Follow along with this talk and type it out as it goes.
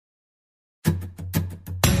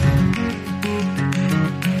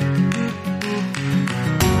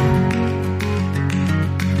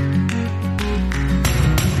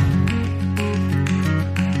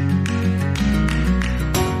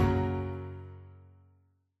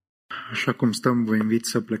Așa cum stăm, vă invit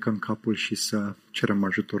să plecăm capul și să cerem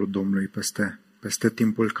ajutorul Domnului peste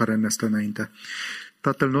timpul care ne stă înainte.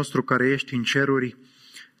 Tatăl nostru care ești în ceruri,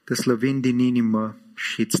 te slăvim din inimă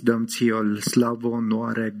și îți dăm ție slavă,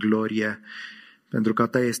 onoare, glorie, pentru că a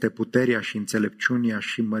ta este puterea și înțelepciunea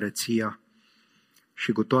și măreția.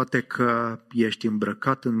 Și cu toate că ești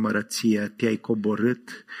îmbrăcat în mărăție, te-ai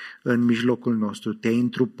coborât în mijlocul nostru, te-ai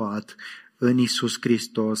întrupat în Iisus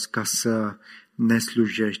Hristos ca să ne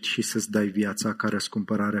slujești și să-ți dai viața ca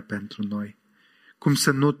răscumpărare pentru noi. Cum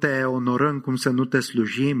să nu te onorăm, cum să nu te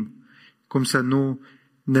slujim, cum să nu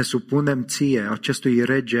ne supunem ție, acestui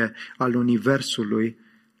rege al universului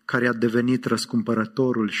care a devenit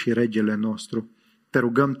răscumpărătorul și regele nostru. Te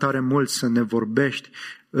rugăm tare mult să ne vorbești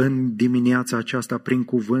în dimineața aceasta prin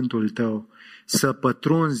cuvântul tău, să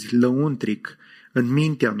pătrunzi lăuntric în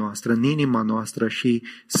mintea noastră, în inima noastră și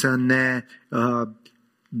să ne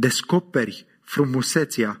descoperi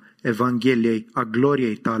frumusețea Evangheliei, a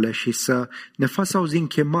gloriei tale și să ne faci să auzim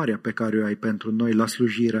chemarea pe care o ai pentru noi la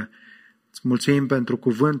slujire. Îți mulțumim pentru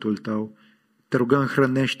cuvântul tău, te rugăm,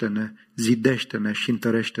 hrănește-ne, zidește-ne și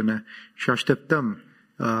întărește-ne și așteptăm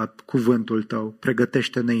cuvântul tău,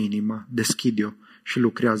 pregătește-ne inima, deschide-o și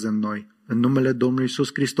lucrează în noi. În numele Domnului Iisus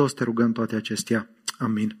Hristos te rugăm toate acestea.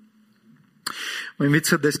 Amin. Mă invit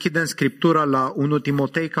să deschidem Scriptura la 1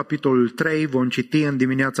 Timotei, capitolul 3. Vom citi în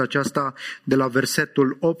dimineața aceasta de la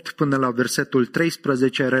versetul 8 până la versetul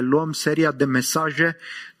 13. Reluăm seria de mesaje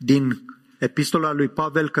din epistola lui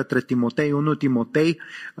Pavel către Timotei, 1 Timotei,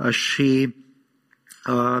 și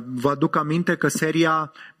vă aduc aminte că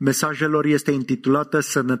seria mesajelor este intitulată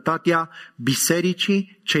Sănătatea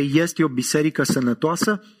Bisericii, ce este o biserică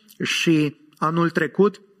sănătoasă, și anul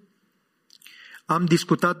trecut am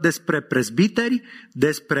discutat despre prezbiteri,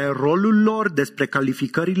 despre rolul lor, despre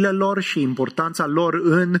calificările lor și importanța lor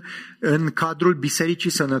în cadrul bisericii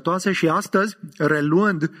sănătoase și astăzi,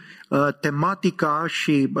 reluând tematica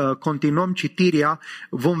și continuăm citirea,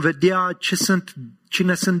 vom vedea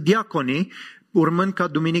cine sunt diaconii, urmând ca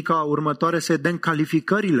duminica următoare să vedem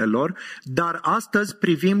calificările lor, dar astăzi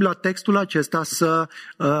privim la textul acesta să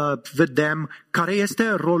vedem care este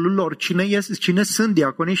rolul lor, cine sunt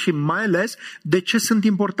diaconii și mai ales de ce sunt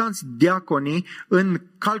importanți diaconii în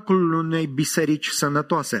calculul unei biserici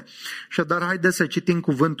sănătoase. Și dar haideți să citim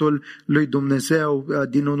cuvântul lui Dumnezeu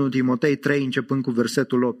din 1 Timotei 3, începând cu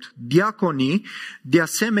versetul 8. Diaconii, de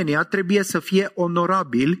asemenea, trebuie să fie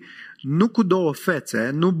onorabili, nu cu două fețe,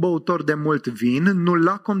 nu băutori de mult vin, nu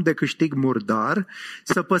lacom de câștig murdar,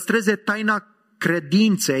 să păstreze taina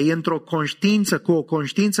credinței într-o conștiință, cu o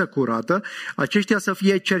conștiință curată, aceștia să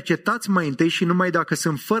fie cercetați mai întâi și numai dacă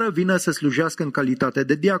sunt fără vină să slujească în calitate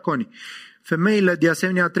de diaconi. Femeile, de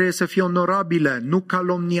asemenea, trebuie să fie onorabile, nu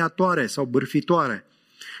calomniatoare sau bârfitoare,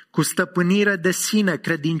 cu stăpânire de sine,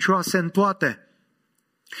 credincioase în toate.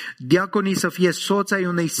 Diaconii să fie soți ai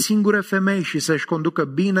unei singure femei și să-și conducă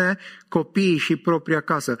bine copiii și propria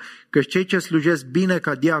casă, căci cei ce slujesc bine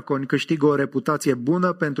ca diaconi câștigă o reputație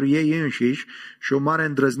bună pentru ei înșiși și o mare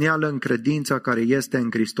îndrăzneală în credința care este în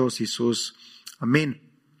Hristos Iisus. Amin.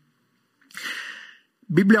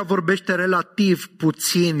 Biblia vorbește relativ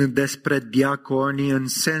puțin despre diaconi în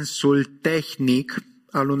sensul tehnic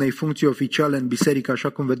al unei funcții oficiale în biserică, așa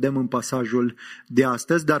cum vedem în pasajul de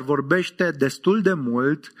astăzi, dar vorbește destul de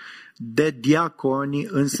mult de diaconi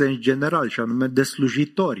în sens general, și anume de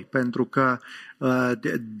slujitori, pentru că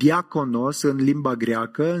diaconos în limba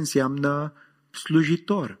greacă înseamnă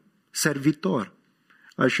slujitor, servitor.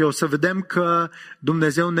 Și o să vedem că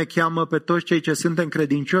Dumnezeu ne cheamă pe toți cei ce suntem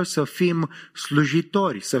credincioși să fim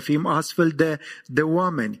slujitori, să fim astfel de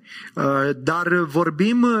oameni. Dar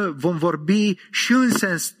vom vorbi și în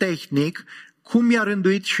sens tehnic cum i-a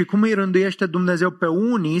rânduit și cum îi rânduiește Dumnezeu pe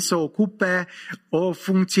unii să ocupe o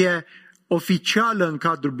funcție oficială în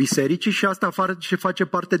cadrul bisericii și asta face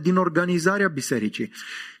parte din organizarea bisericii.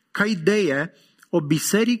 Ca idee, o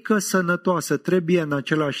biserică sănătoasă trebuie în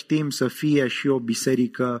același timp să fie și o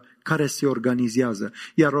biserică care se organizează,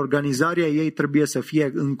 iar organizarea ei trebuie să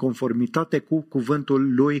fie în conformitate cu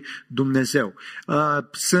cuvântul lui Dumnezeu.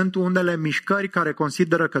 Sunt unele mișcări care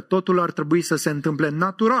consideră că totul ar trebui să se întâmple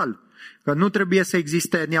natural, că nu trebuie să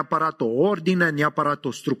existe neapărat o ordine, neapărat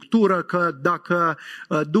o structură, că dacă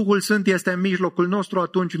Duhul Sfânt este în mijlocul nostru,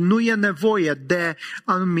 atunci nu e nevoie de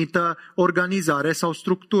anumită organizare sau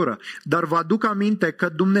structură. Dar vă aduc aminte că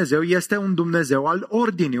Dumnezeu este un Dumnezeu al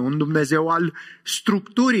ordinii, un Dumnezeu al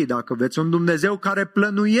structurii, dacă veți, un Dumnezeu care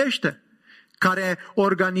plănuiește, care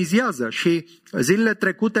organizează. Și zilele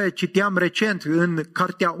trecute citeam recent în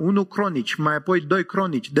cartea 1 Cronici, mai apoi 2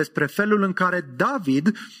 Cronici, despre felul în care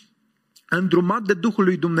David îndrumat de Duhul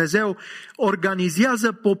lui Dumnezeu,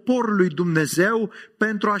 organizează poporul lui Dumnezeu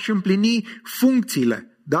pentru a-și împlini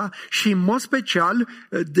funcțiile. Da? Și în mod special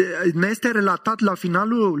ne este relatat la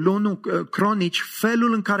finalul lui 1 Cronici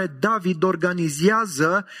felul în care David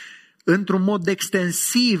organizează într-un mod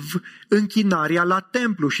extensiv închinarea la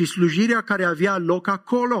templu și slujirea care avea loc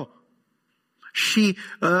acolo. Și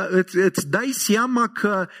îți dai seama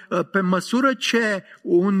că pe măsură ce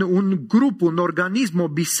un grup, un organism, o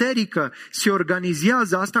biserică se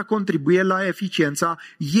organizează, asta contribuie la eficiența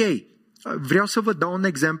ei. Vreau să vă dau un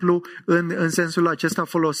exemplu în sensul acesta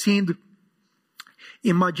folosind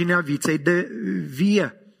imaginea viței de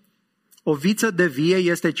vie. O viță de vie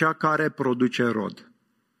este cea care produce rod.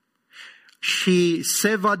 Și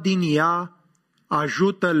seva din ea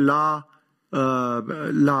ajută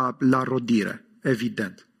la rodire,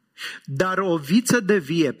 evident. Dar o viță de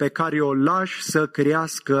vie pe care o lași să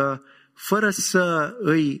crească fără să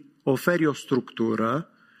îi oferi o structură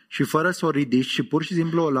și fără să o ridici și pur și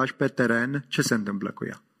simplu o lași pe teren, ce se întâmplă cu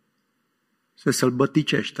ea? Se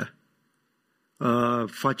sălbăticește.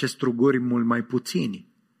 Face struguri mult mai puțini.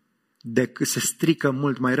 Se strică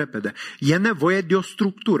mult mai repede. E nevoie de o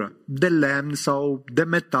structură, de lemn sau de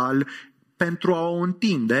metal, pentru a o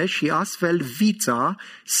întinde și astfel vița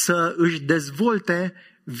să își dezvolte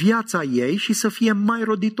viața ei și să fie mai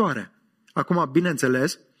roditoare. Acum,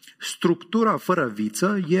 bineînțeles, structura fără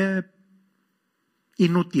viță e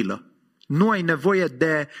inutilă. Nu ai nevoie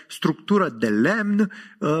de structură de lemn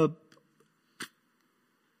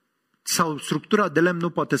sau structura de lemn nu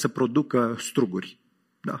poate să producă struguri.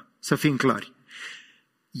 Da, să fim clari.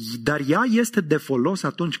 Dar ea este de folos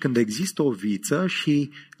atunci când există o viță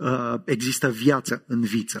și există viață în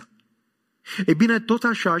viță. Ei bine, tot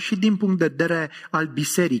așa și din punct de vedere al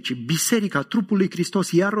bisericii. Biserica, trupul lui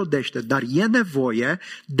Hristos, ea rodește, dar e nevoie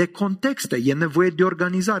de contexte, e nevoie de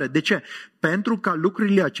organizare. De ce? Pentru ca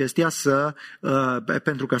lucrurile acestea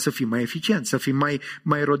pentru ca să fim mai eficienți, să fim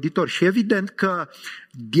mai roditori. Și evident că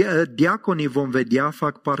diaconii, vom vedea,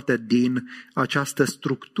 fac parte din această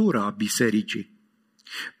structură a bisericii.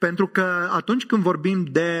 Pentru că atunci când vorbim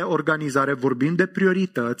de organizare, vorbim de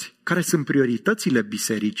priorități, care sunt prioritățile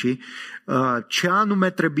bisericii, ce anume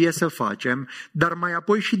trebuie să facem, dar mai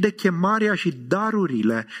apoi și de chemarea și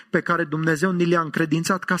darurile pe care Dumnezeu ni le-a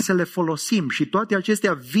încredințat ca să le folosim. Și toate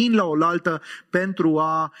acestea vin la oaltă pentru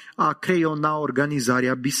a creiona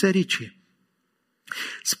organizarea bisericii.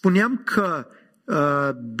 Spuneam că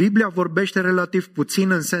Biblia vorbește relativ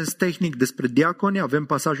puțin în sens tehnic despre diaconi. Avem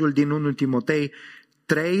pasajul din 1 Timotei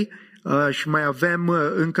 3 și mai avem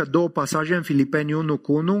încă 2 pasaje în Filipeni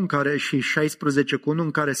 1:1 și 16:1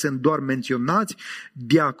 în care sunt doar menționați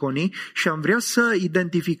diaconii și am vrea să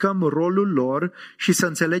identificăm rolul lor și să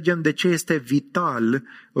înțelegem de ce este vital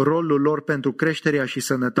rolul lor pentru creșterea și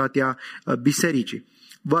sănătatea bisericii.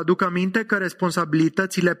 Vă aduc aminte că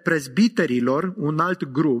responsabilitățile prezbiterilor, un alt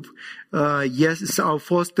grup,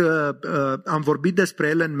 am vorbit despre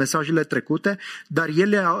ele în mesajele trecute, dar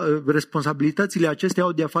responsabilitățile acestea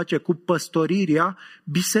au de a face cu păstorirea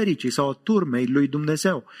bisericii sau a turmei lui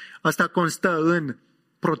Dumnezeu. Asta constă în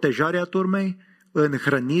protejarea turmei, în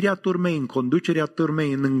hrănirea turmei, în conducerea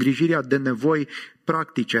turmei, în îngrijirea de nevoi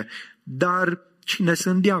practice. Dar cine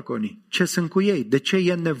sunt diaconii? Ce sunt cu ei? De ce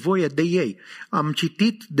e nevoie de ei? Am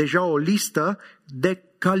citit deja o listă de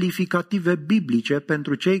calificative biblice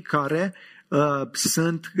pentru cei care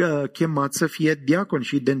sunt chemați să fie diaconi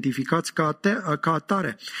și identificați ca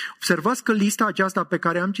atare. Observați că lista aceasta pe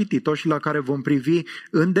care am citit-o și la care vom privi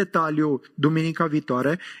în detaliu duminica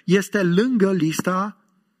viitoare este lângă lista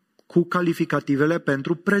cu calificativele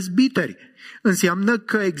pentru prezbiteri. Înseamnă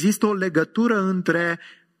că există o legătură între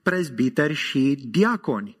prezbiteri și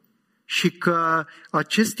diaconi și că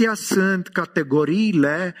acestea sunt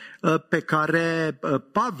categoriile pe care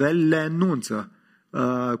Pavel le enunță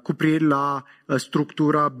cu privire la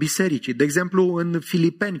structura bisericii. De exemplu, în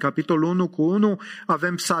Filipeni, capitolul 1:1,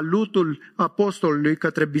 avem salutul apostolului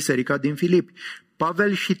către biserica din Filipi.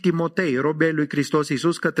 Pavel și Timotei, robii ai lui Hristos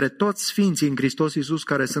Iisus, către toți sfinții în Hristos Iisus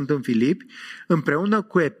care sunt în Filipi, împreună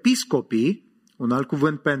cu episcopii, un alt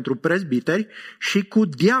cuvânt pentru prezbiteri, și cu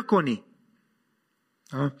diaconii.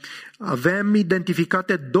 Da? Avem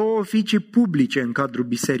identificate 2 oficii publice în cadrul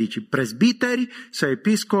bisericii, prezbiteri sau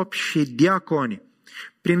episcopi și diaconi.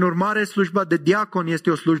 Prin urmare, slujba de diacon este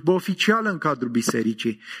o slujbă oficială în cadrul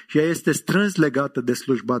bisericii și ea este strâns legată de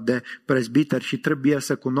slujba de prezbiteri și trebuie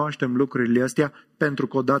să cunoaștem lucrurile astea pentru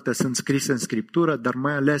că odată sunt scrise în Scriptură, dar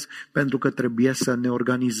mai ales pentru că trebuie să ne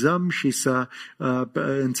organizăm și să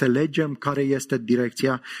înțelegem care este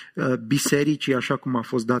direcția bisericii așa cum a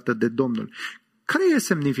fost dată de Domnul. Care e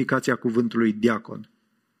semnificația cuvântului diacon?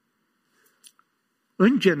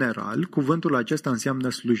 În general, cuvântul acesta înseamnă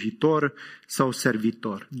slujitor sau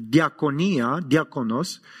servitor. Diaconia,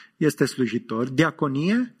 diaconos, este slujitor.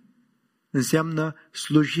 Diaconie înseamnă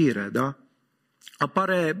slujire, da?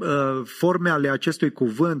 Apare forme ale acestui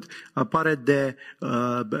cuvânt, apare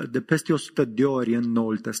de peste 100 de ori în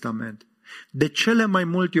Noul Testament. De cele mai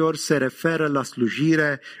multe ori se referă la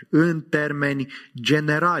slujire în termeni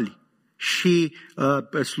generali și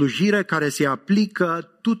slujire care se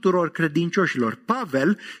aplică tuturor credincioșilor.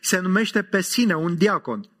 Pavel se numește pe sine un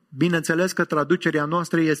diacon. Bineînțeles că traducerea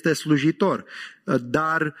noastră este slujitor,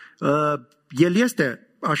 dar el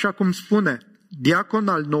este, așa cum spune, diacon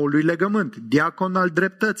al noului legământ, diacon al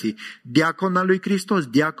dreptății, diacon al lui Hristos,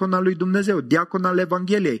 diacon al lui Dumnezeu, diacon al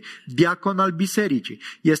Evangheliei, diacon al bisericii.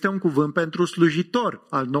 Este un cuvânt pentru slujitor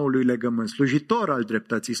al noului legământ, slujitor al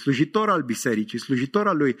dreptății, slujitor al bisericii, slujitor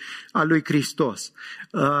al lui Hristos.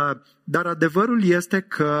 Dar adevărul este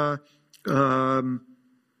că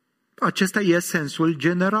acesta e sensul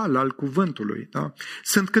general al cuvântului. Da?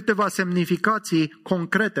 Sunt câteva semnificații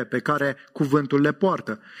concrete pe care cuvântul le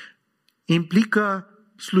poartă. Implică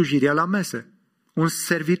slujirea la mese. Un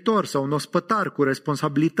servitor sau un ospătar cu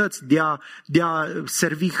responsabilități de a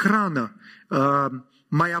servi hrană.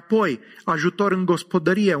 Mai apoi, ajutor în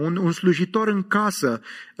gospodărie, un slujitor în casă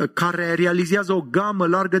care realizează o gamă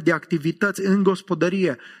largă de activități în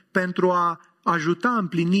gospodărie pentru a ajuta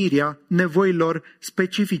împlinirea nevoilor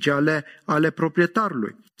specifice ale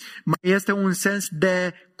proprietarului. Mai este un sens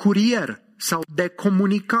de curier sau de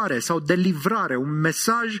comunicare sau de livrare, un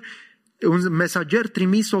mesager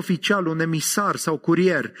trimis oficial, un emisar sau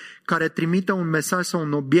curier, care trimite un mesaj sau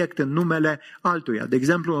un obiect în numele altuia. De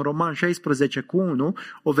exemplu, în Roman 16:1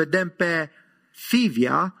 o vedem pe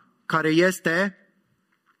Fivia, care este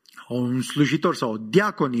un slujitor sau o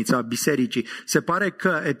diaconiță a bisericii. Se pare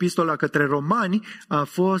că epistola către romani a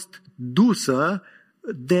fost dusă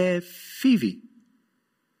de Fivi.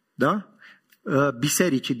 Da?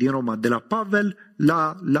 Bisericii din Roma. De la Pavel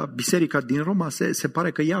la biserica din Roma se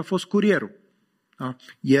pare că ea a fost curierul. Da?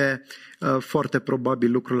 E foarte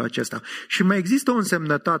probabil lucrul acesta. Și mai există o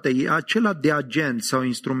însemnătate, acela de agent sau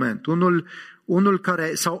instrument, unul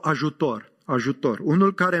care, sau ajutor,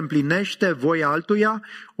 unul care împlinește voia altuia,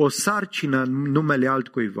 o sarcină în numele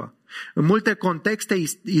altcuiva. În multe contexte,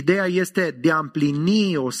 ideea este de a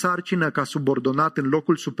împlini o sarcină ca subordonat în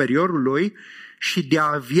locul superiorului și de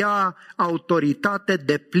a avea autoritate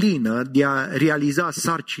deplină de a realiza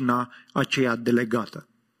sarcina aceea delegată.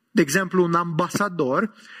 De exemplu, un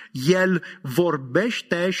ambasador, el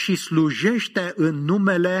vorbește și slujește în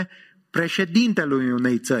numele președintelui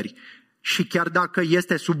unei țări. Și chiar dacă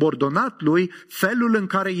este subordonat lui, felul în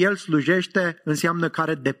care el slujește înseamnă că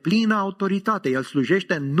are deplină autoritate. El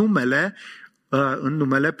slujește în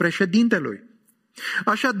numele președintelui.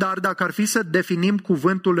 Așadar, dacă ar fi să definim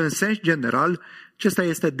cuvântul în sens general, acesta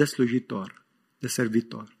este de slujitor, de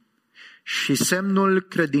servitor. Și semnul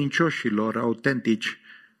credincioșilor autentici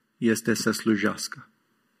este să slujească.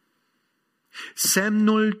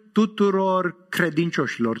 Semnul tuturor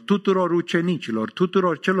credincioșilor, tuturor ucenicilor,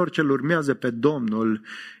 tuturor celor ce urmează pe Domnul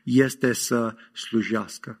este să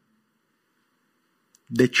slujească.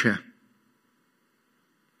 De ce?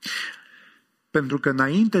 Pentru că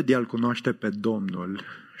înainte de a-L cunoaște pe Domnul,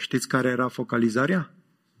 știți care era focalizarea?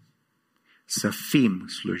 Să fim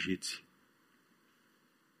slujiți.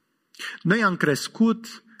 Noi am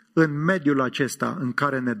crescut în mediul acesta în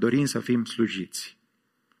care ne dorim să fim slujiți.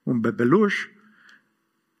 Un bebeluș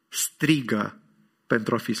strigă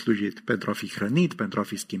pentru a fi slujit, pentru a fi hrănit, pentru a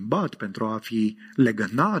fi schimbat, pentru a fi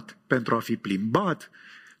legănat, pentru a fi plimbat.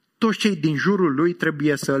 Toți cei din jurul lui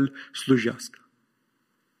trebuie să-L slujească.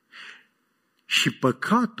 Și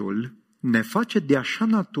păcatul ne face de așa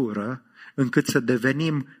natură încât să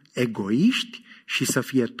devenim egoiști și să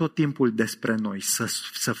fie tot timpul despre noi,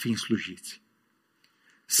 să fim slujiți.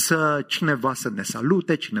 Cineva să ne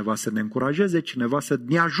salute, cineva să ne încurajeze, cineva să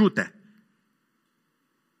ne ajute.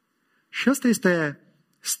 Și asta este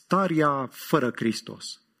starea fără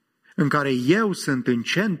Hristos, în care eu sunt în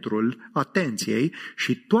centrul atenției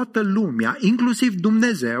și toată lumea, inclusiv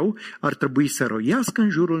Dumnezeu, ar trebui să roiască în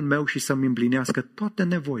jurul meu și să-mi împlinească toate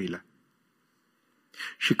nevoile.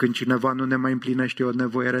 Și când cineva nu ne mai împlinește o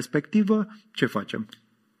nevoie respectivă, ce facem?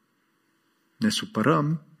 Ne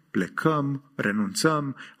supărăm, plecăm,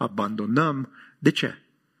 renunțăm, abandonăm. De ce?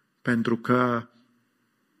 Pentru că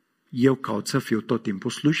eu caut să fiu tot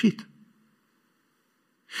timpul slujit.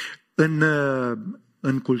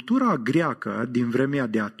 În cultura greacă din vremea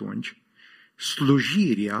de atunci,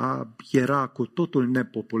 slujirea era cu totul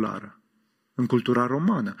nepopulară. În cultura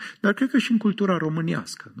romană, dar cred că și în cultura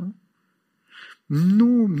românească, nu?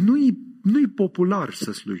 nu-i popular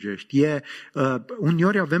să slujești.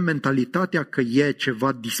 Uneori avem mentalitatea că e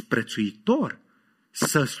ceva disprețuitor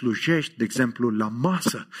să slujești, de exemplu, la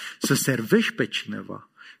masă, să servești pe cineva,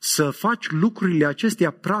 să faci lucrurile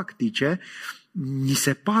acestea practice, ni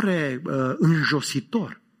se pare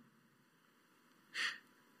înjositor.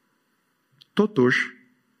 Totuși,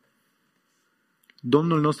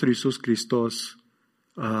 Domnul nostru Iisus Hristos,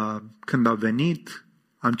 când a venit,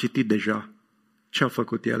 am citit deja ce a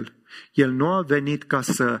făcut El. El nu a venit ca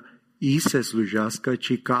să îi se slujească,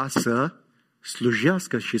 ci ca să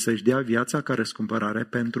slujească și să-și dea viața ca răscumpărare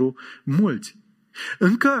pentru mulți.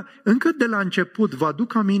 Încă de la început vă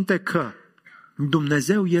aduc aminte că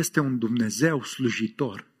Dumnezeu este un Dumnezeu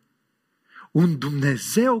slujitor. Un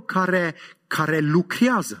Dumnezeu care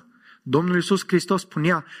lucrează. Domnul Iisus Hristos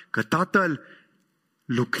spunea că Tatăl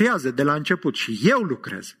lucrează de la început și eu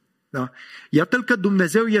lucrez. Da? Iată că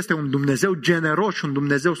Dumnezeu este un Dumnezeu generos și un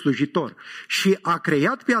Dumnezeu slujitor. Și a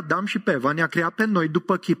creat pe Adam și pe Eva, ne-a creat pe noi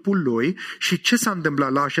după chipul Lui și ce s-a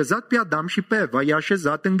întâmplat? L-a așezat pe Adam și pe Eva, i-a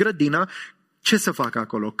așezat în grădină. Ce să facă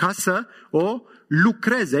acolo? Ca să o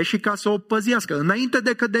lucreze și ca să o păzească. Înainte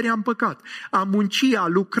de căderea în păcat. A munci, a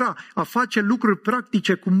lucra, a face lucruri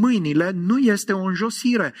practice cu mâinile nu este o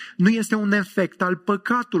înjosire. Nu este un efect al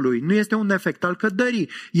păcatului. Nu este un efect al căderii.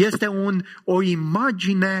 Este o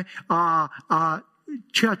imagine a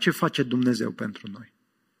ceea ce face Dumnezeu pentru noi.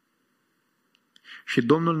 Și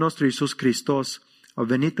Domnul nostru Iisus Hristos a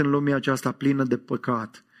venit în lumea aceasta plină de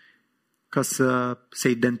păcat ca să se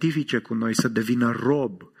identifice cu noi, să devină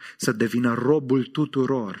rob, să devină robul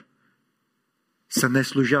tuturor, să ne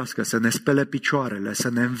slujească, să ne spele picioarele, să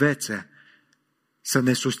ne învețe, să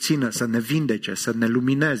ne susțină, să ne vindece, să ne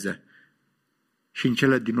lumineze și în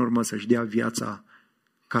cele din urmă să-și dea viața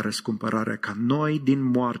ca răscumpărare, ca noi din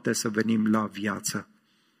moarte să venim la viață.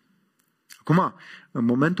 Acum, în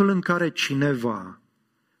momentul în care cineva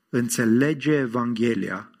înțelege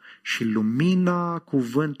Evanghelia și lumina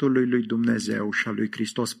cuvântului lui Dumnezeu și a lui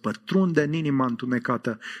Hristos pătrunde în inima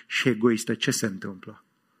întunecată și egoistă, ce se întâmplă?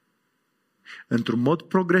 Într-un mod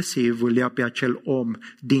progresiv îl ia pe acel om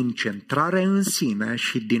din centrare în sine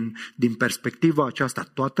și din perspectiva aceasta,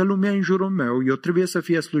 toată lumea în jurul meu, eu trebuie să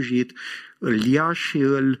fie slujit, îl ia și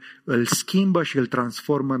îl schimbă și îl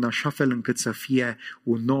transformă în așa fel încât să fie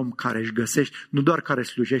un om care își găsește, nu doar care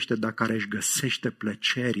slujește, dar care își găsește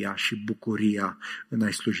plăcerea și bucuria în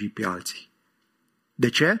a-i sluji pe alții. De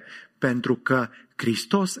ce? Pentru că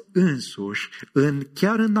Hristos însuși,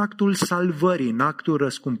 chiar în actul salvării, în actul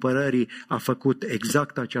răscumpărării, a făcut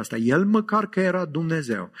exact aceasta. El, măcar că era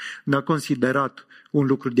Dumnezeu, n-a considerat un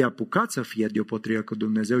lucru de apucat să fie deopotrivă cu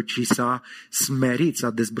Dumnezeu, ci s-a smerit, s-a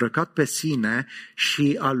dezbrăcat pe sine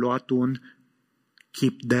și a luat un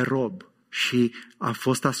chip de rob și a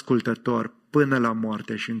fost ascultător până la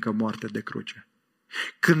moarte și încă moarte de cruce.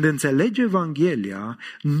 Când înțelegi Evanghelia,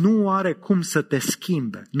 nu are cum să te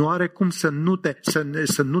schimbe, nu are cum să nu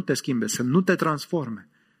te schimbe, să nu te transforme.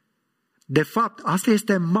 De fapt, asta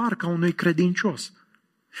este marca unui credincios.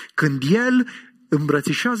 Când el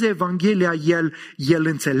îmbrățișează Evanghelia, el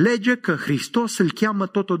înțelege că Hristos îl cheamă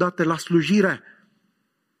totodată la slujire.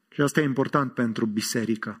 Și asta e important pentru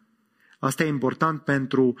biserică. Asta e important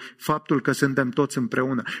pentru faptul că suntem toți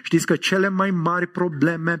împreună. Știți că cele mai mari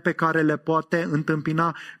probleme pe care le poate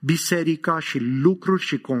întâmpina biserica și lucruri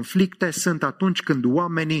și conflicte sunt atunci când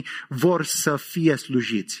oamenii vor să fie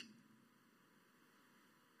slujiți.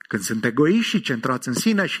 Când sunt egoiști și centrați în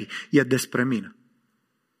sine și e despre mine.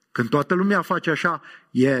 Când toată lumea face așa,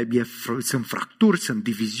 sunt fracturi, sunt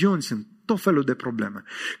diviziuni, sunt tot felul de probleme.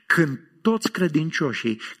 Când toți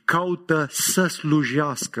credincioșii caută să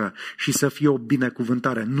slujească și să fie o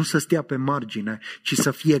binecuvântare, nu să stea pe margine, ci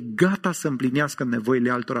să fie gata să împlinească nevoile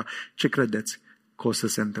altora. Ce credeți că o să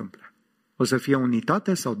se întâmple? O să fie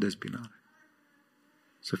unitate sau dezbinare?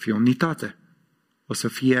 O să fie unitate. O să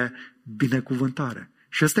fie binecuvântare.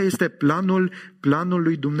 Și ăsta este planul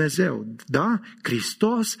lui Dumnezeu. Da?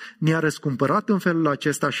 Hristos ne-a răscumpărat în felul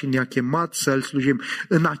acesta și ne-a chemat să-L slujim.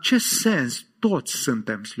 În acest sens, toți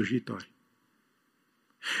suntem slujitori.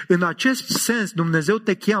 În acest sens, Dumnezeu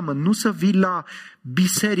te cheamă nu să vii la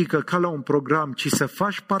biserică ca la un program, ci să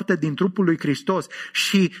faci parte din trupul lui Hristos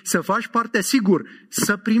și să faci parte, sigur,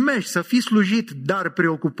 să primești, să fii slujit, dar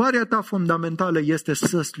preocuparea ta fundamentală este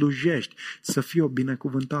să slujești, să fie o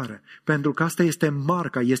binecuvântare. Pentru că asta este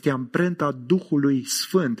marca, este amprenta Duhului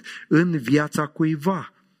Sfânt în viața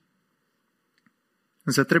cuiva.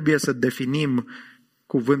 Însă trebuie să definim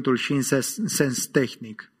cuvântul și în sens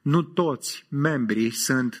tehnic. Nu toți membrii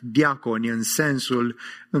sunt diaconi în sensul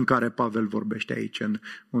în care Pavel vorbește aici în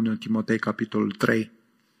 1 Timotei capitolul 3.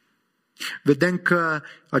 Vedem că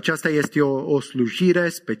aceasta este o slujire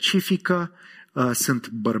specifică, sunt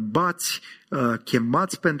bărbați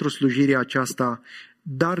chemați pentru slujirea aceasta,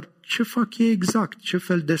 dar ce fac ei exact? Ce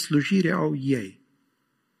fel de slujire au ei?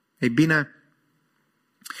 Ei bine,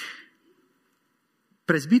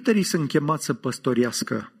 prezbiterii sunt chemați să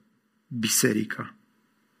păstorească biserica.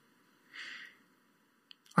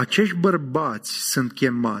 Acești bărbați sunt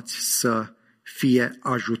chemați să fie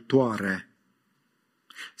ajutoare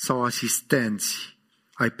sau asistenți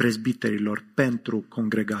ai prezbiterilor pentru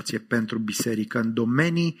congregație, pentru biserică, în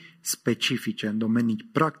domenii specifice, în domenii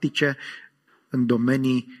practice, în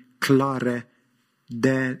domenii clare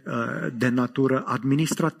de natură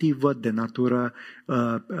administrativă, de natură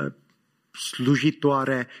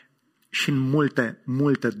slujitoare și în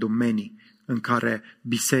multe domenii în care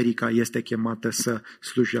biserica este chemată să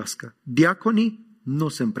slujească. Diaconii nu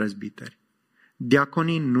sunt prezbiteri.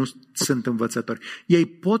 Diaconii nu sunt învățători. Ei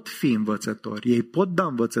pot fi învățători, ei pot da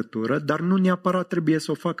învățătură, dar nu neapărat trebuie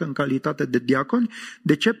să o facă în calitate de diaconi.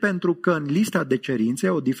 De ce? Pentru că în lista de cerințe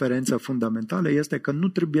o diferență fundamentală este că nu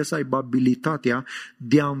trebuie să aibă abilitatea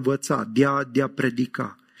de a învăța, de a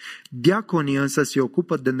predica. Diaconii însă se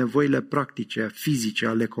ocupă de nevoile practice, fizice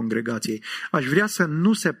ale congregației. Aș vrea să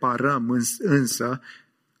nu separăm însă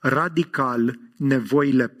radical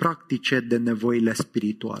nevoile practice de nevoile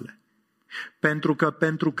spirituale. Pentru că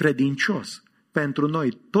pentru credincios, pentru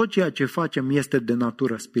noi, tot ceea ce facem este de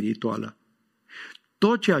natură spirituală.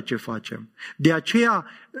 Tot ceea ce facem. De aceea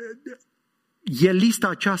e lista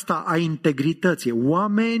aceasta a integrității.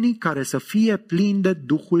 Oamenii care să fie plini de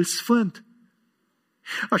Duhul Sfânt.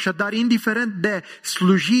 Așadar, indiferent de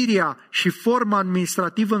slujirea și forma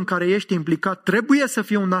administrativă în care ești implicat, trebuie să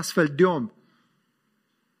fii un astfel de om.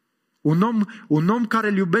 Un om care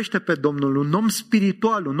îl iubește pe Domnul, un om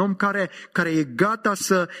spiritual, un om care e gata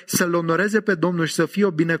să-L onoreze pe Domnul și să fie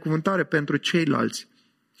o binecuvântare pentru ceilalți.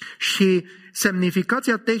 Și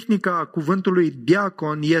semnificația tehnică a cuvântului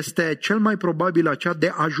diacon este cel mai probabil aceea de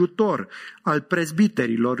ajutor al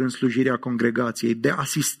prezbiterilor în slujirea congregației, de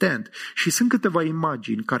asistent. Și sunt câteva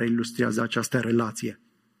imagini care ilustrează această relație.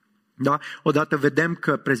 Da? Odată vedem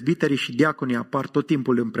că prezbiterii și diaconii apar tot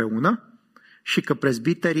timpul împreună și că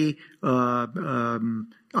prezbiterii,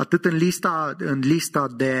 atât în lista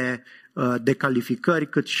de calificări,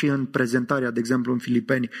 cât și în prezentarea, de exemplu, în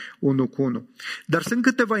Filipeni 1:1. Dar sunt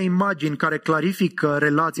câteva imagini care clarifică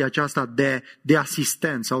relația aceasta de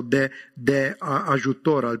asistent sau de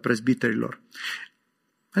ajutor al prezbiterilor.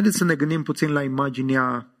 Haideți să ne gândim puțin la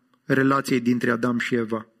imaginea relației dintre Adam și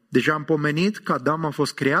Eva. Deja am pomenit că Adam a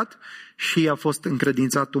fost creat și a fost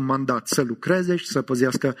încredințat un mandat să lucreze și să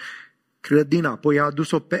păzească grădina. Apoi a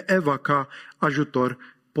adus-o pe Eva ca ajutor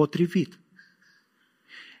potrivit.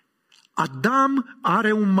 Adam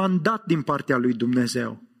are un mandat din partea lui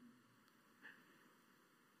Dumnezeu.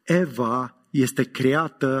 Eva este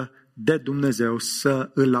creată de Dumnezeu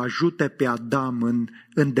să îl ajute pe Adam în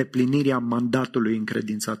îndeplinirea mandatului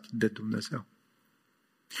încredințat de Dumnezeu.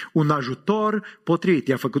 Un ajutor potrivit.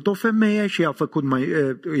 I-a făcut o femeie și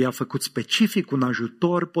i-a făcut specific un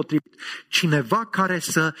ajutor potrivit. Cineva care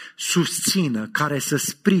să susțină, care să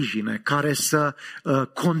sprijine, care să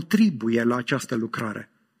contribuie la această lucrare.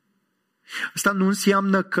 Asta nu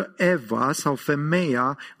înseamnă că Eva sau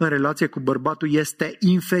femeia în relație cu bărbatul este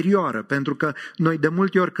inferioară, pentru că noi de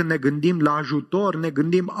multe ori când ne gândim la ajutor, ne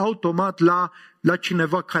gândim automat la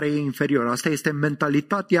cineva care e inferior. Asta este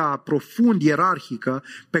mentalitatea profund ierarhică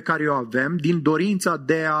pe care o avem din dorința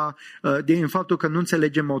din faptul că nu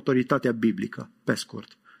înțelegem autoritatea biblică, pe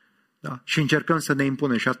scurt. Da? Și încercăm să ne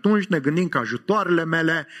impunem. Și atunci ne gândim că ajutoarele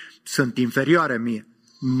mele sunt inferioare mie.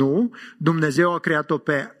 Nu, Dumnezeu a creat-o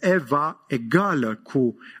pe Eva egală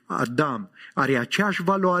cu Adam. Are aceeași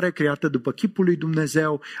valoare, creată după chipul lui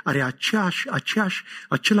Dumnezeu, are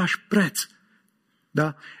același preț.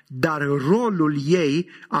 Da? Dar rolul ei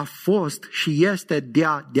a fost și este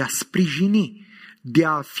de a sprijini, de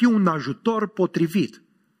a fi un ajutor potrivit.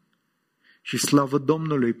 Și slavă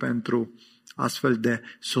Domnului pentru astfel de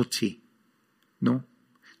soții. Nu?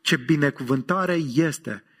 Ce binecuvântare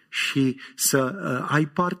este și să ai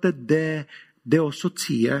parte de o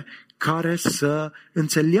soție care să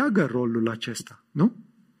înțeleagă rolul acesta, nu?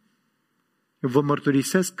 Eu vă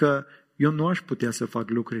mărturisesc că eu nu aș putea să fac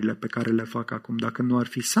lucrurile pe care le fac acum dacă nu ar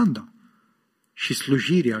fi Sanda și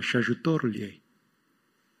slujirea și ajutorul ei.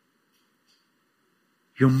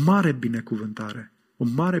 E o mare binecuvântare, o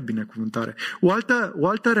mare binecuvântare. O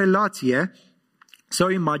altă relație sau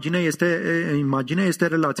imagine este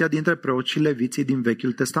relația dintre preoți și leviții din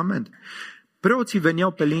Vechiul Testament. Preoții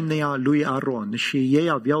veneau pe linia lui Aron și ei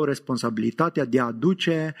aveau responsabilitatea de a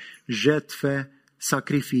aduce jertfe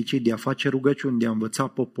sacrificii, de a face rugăciuni, de a învăța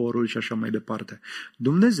poporul și așa mai departe.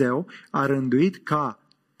 Dumnezeu a rânduit ca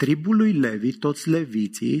tribul lui Levi, toți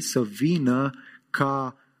leviții, să vină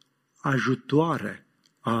ca ajutoare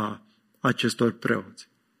a acestor preoți.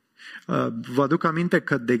 Vă aduc aminte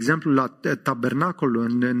că, de exemplu, la tabernacol,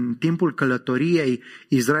 în timpul călătoriei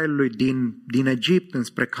Israelului din Egipt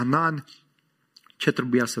înspre Canaan, ce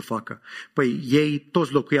trebuia să facă? Păi ei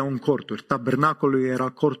toți locuiau în corturi. Tabernacolul era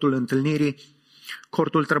cortul întâlnirii,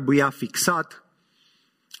 cortul trebuia fixat,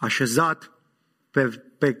 așezat,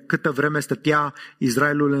 pe câtă vreme stătea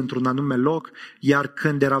Israelul într-un anume loc, iar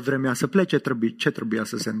când era vremea să plece, ce trebuia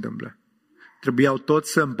să se întâmple? Trebuiau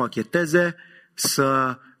toți să împacheteze,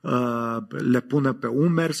 să le pună pe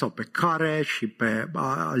umeri sau pe care și pe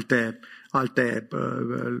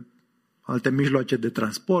alte mijloace de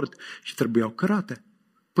transport și trebuiau cărate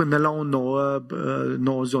până la o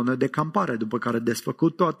nouă zonă de campare, după care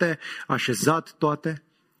desfăcut toate, așezat toate.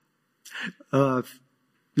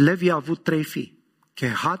 Levi a avut 3 fii,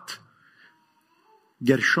 Kehat,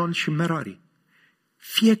 Gershon și Merari.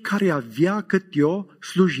 Fiecare avea câte o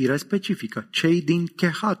slujire specifică. Cei din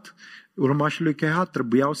Kehat, urmașii lui Kehat,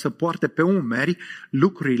 trebuiau să poarte pe umeri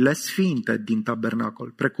lucrurile sfinte din tabernacol,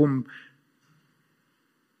 precum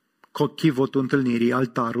chivotul întâlnirii,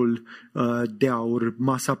 altarul de aur,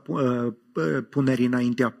 masa punerii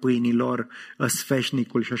înaintea pâinilor,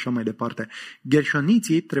 sfeșnicul și așa mai departe.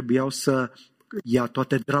 Gershoniții trebuiau să ia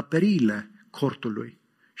toate draperiile cortului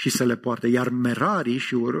și să le poarte, iar Merari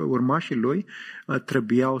și urmașii lui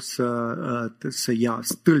trebuiau să ia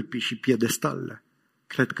stâlpii și piedestalele.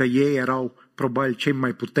 Cred că ei erau probabil cei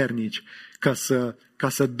mai puternici ca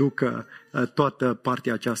să ducă toată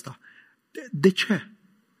partea aceasta. De ce?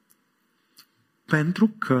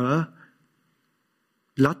 Pentru că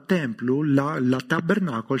la templu, la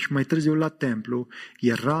tabernacol și mai târziu la templu,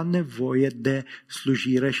 era nevoie de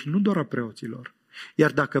slujire și nu doar a preoților.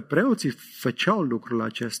 Iar dacă preoții făceau lucrul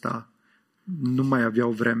acesta, nu mai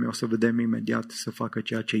aveau vreme, o să vedem imediat, să facă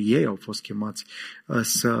ceea ce ei au fost chemați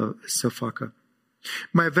să facă.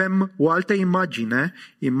 Mai avem o altă imagine,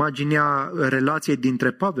 imaginea relației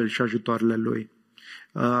dintre Pavel și ajutoarele lui.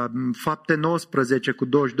 Fapte 19 cu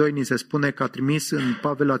 22 ni se spune că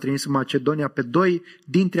Pavel a trimis în Macedonia pe 2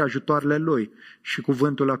 dintre ajutoarele lui și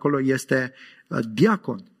cuvântul acolo este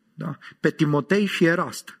diacon, da? Pe Timotei și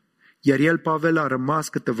Erast. Iar el, Pavel, a rămas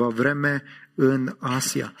câteva vreme în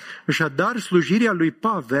Asia. Așadar, slujirea lui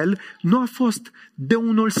Pavel nu a fost de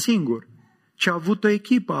unul singur, ci a avut o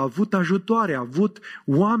echipă, a avut ajutoare, a avut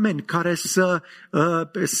oameni care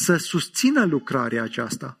să susțină lucrarea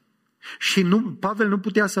aceasta. Și Pavel nu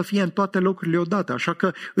putea să fie în toate locurile odată, așa că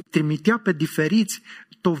îi trimitea pe diferiți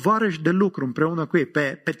tovarăși de lucru împreună cu ei.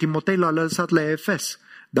 Pe Timotei l-a lăsat la Efes,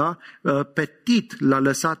 da? Pe Tit l-a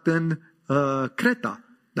lăsat în Creta,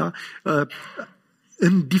 da?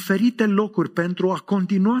 În diferite locuri pentru a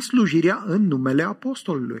continua slujirea în numele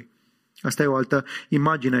apostolului. Asta e o altă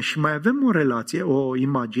imagine. Și mai avem o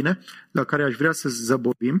imagine la care aș vrea să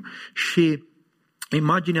zăbovim și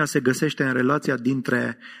imaginea se găsește în relația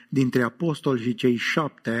dintre apostoli și cei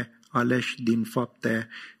 7 aleși din Fapte,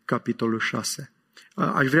 capitolul 6.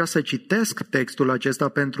 Aș vrea să citesc textul acesta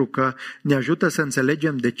pentru că ne ajută să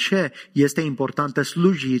înțelegem de ce este importantă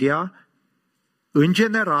slujirea în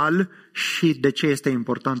general și de ce este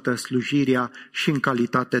importantă slujirea și în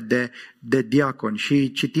calitate de diacon.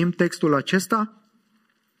 Și citim textul acesta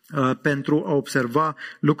pentru a observa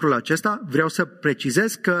lucrul acesta. Vreau să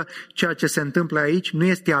precizez că ceea ce se întâmplă aici nu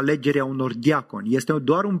este alegerea unor diaconi, este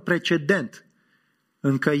doar un precedent.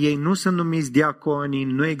 Încă ei nu sunt numiți diaconi,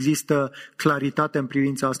 nu există claritate în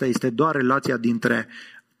privința asta, este doar relația dintre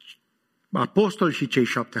apostoli și cei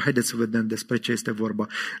 7. Haideți să vedem despre ce este vorba.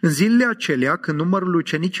 În zilele acelea, când numărul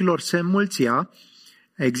ucenicilor se înmulțea,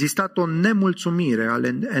 a existat o nemulțumire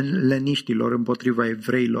ale eleniștilor împotriva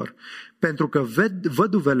evreilor, pentru că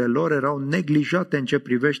văduvele lor erau neglijate în ce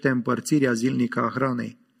privește împărțirea zilnică a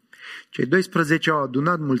hranei. Cei 12 au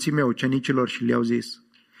adunat mulțimea ucenicilor și le-au zis: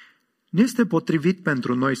 nu este potrivit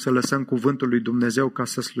pentru noi să lăsăm cuvântul lui Dumnezeu ca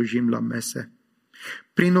să slujim la mese.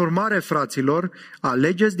 Prin urmare, fraților,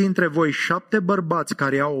 alegeți dintre voi 7 bărbați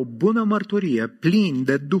care au o bună mărturie, plini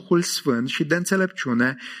de Duhul Sfânt și de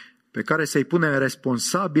înțelepciune, pe care să-i punem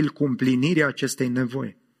responsabil cu împlinirea acestei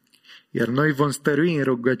nevoi. Iar noi vom stărui în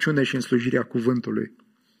rugăciune și în slujirea cuvântului.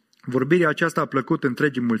 Vorbirea aceasta a plăcut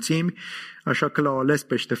întregii mulțimi, așa că l-au ales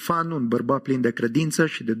pe Ștefan, un bărbat plin de credință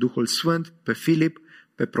și de Duhul Sfânt, pe Filip,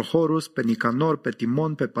 pe Prohorus, pe Nicanor, pe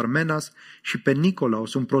Timon, pe Parmenas și pe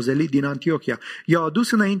Nicolaus, un prozelit din Antiohia. I-au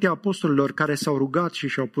adus înaintea apostolilor care s-au rugat și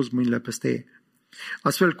și-au pus mâinile peste ei.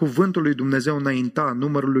 Astfel, cuvântul lui Dumnezeu înainta,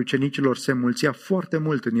 numărul ucenicilor se mulțea foarte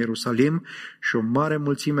mult în Ierusalim și o mare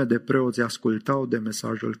mulțime de preoți ascultau de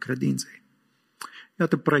mesajul credinței.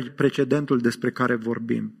 Iată precedentul despre care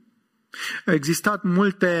vorbim. Au existat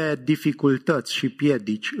multe dificultăți și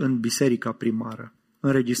piedici în biserica primară,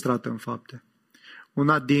 înregistrată în fapte.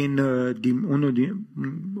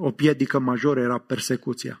 O piedică majoră era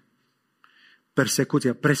persecuția.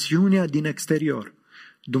 Presiunea din exterior.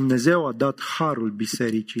 Dumnezeu a dat harul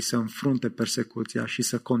bisericii să înfrunte persecuția și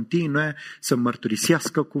să continue să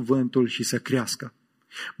mărturisească cuvântul și să crească.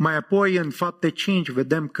 Mai apoi, în Fapte 5,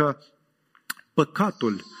 vedem că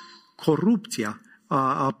păcatul, corupția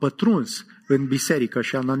a pătruns în biserică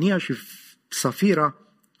și Anania și Safira,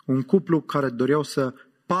 un cuplu care doreau să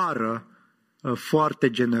pară foarte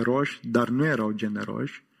generoși, dar nu erau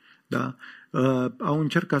generoși, da? Au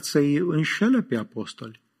încercat să-i înșele pe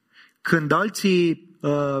apostoli. Când alții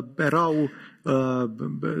erau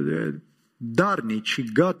darnici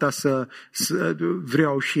și gata să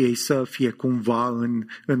vreau și ei să fie cumva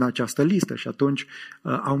în această listă și atunci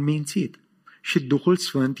au mințit. Și Duhul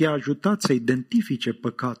Sfânt i-a ajutat să identifice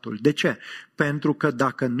păcatul. De ce? Pentru că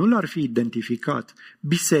dacă nu l-ar fi identificat,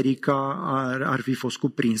 biserica ar fi fost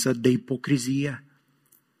cuprinsă de ipocrizie.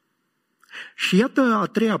 Și iată a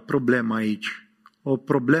treia problemă aici. O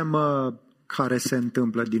problemă care se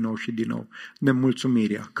întâmplă din nou și din nou.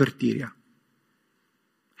 Nemulțumirea, cârtirea.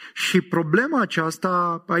 Și problema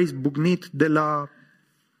aceasta a izbucnit de la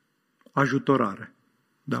ajutorare.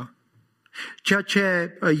 Da? Ceea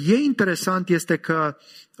ce e interesant este că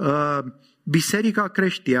biserica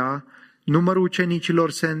creștea, numărul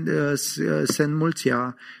ucenicilor se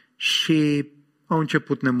înmulțea și au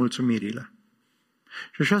început nemulțumirile.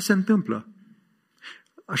 Și așa se întâmplă.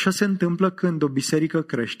 Așa se întâmplă când o biserică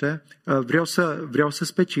crește. Vreau să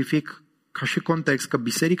specific ca și context că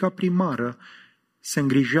biserica primară se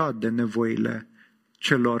îngrija de nevoile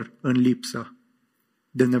celor în lipsă,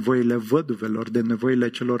 de nevoile văduvelor, de nevoile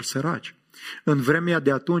celor săraci. În vremea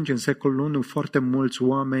de atunci, în secolul I, foarte mulți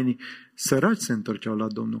oameni săraci se întorceau la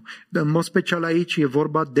Domnul. În mod special aici e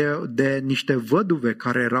vorba de niște văduve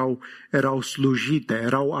care erau slujite,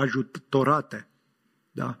 erau ajutorate.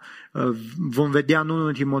 Da? Vom vedea în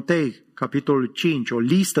 1 Timotei, capitolul 5, o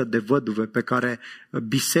listă de văduve pe care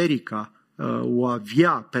biserica o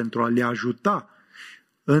avea pentru a le ajuta.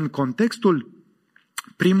 În contextul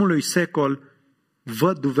primului secol,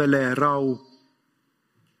 văduvele erau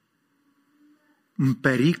în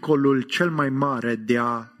pericolul cel mai mare de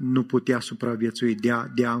a nu putea supraviețui,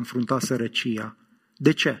 de a înfrunta sărăcia.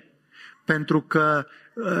 De ce? Pentru că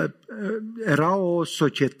era o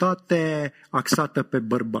societate axată pe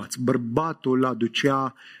bărbați. Bărbatul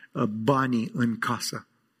aducea banii în casă.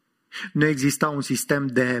 Nu exista un sistem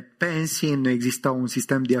de pensii, nu exista un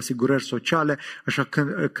sistem de asigurări sociale, așa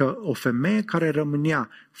că o femeie care rămânea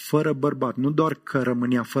fără bărbat, nu doar că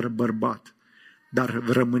rămânea fără bărbat, dar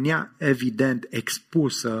rămânea evident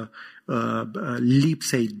expusă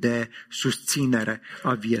lipsei de susținere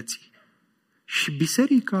a vieții. Și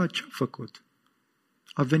biserica ce a făcut?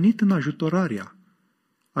 A venit în ajutorarea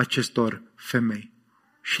acestor femei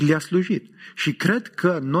și le-a slujit. Și cred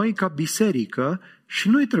că noi ca biserică și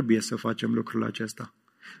noi trebuie să facem lucrul acesta.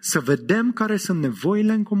 Să vedem care sunt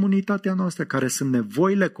nevoile în comunitatea noastră, care sunt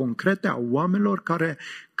nevoile concrete a oamenilor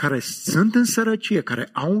care sunt în sărăcie, care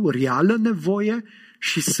au reală nevoie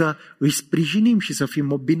și să îi sprijinim și să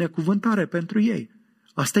fim o binecuvântare pentru ei.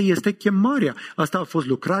 Asta este chemarea. Asta a fost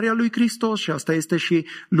lucrarea lui Hristos și asta este și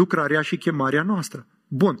lucrarea și chemarea noastră.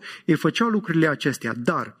 Bun, ei făceau lucrurile acestea,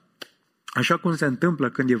 dar așa cum se întâmplă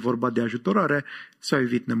când e vorba de ajutorare, s-au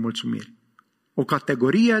evit nemulțumiri. O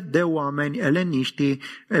categorie de oameni eleniștii,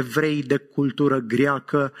 evrei de cultură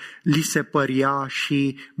greacă, li se părea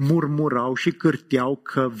și murmurau și cârteau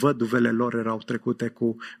că văduvele lor erau trecute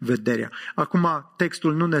cu vederea. Acum,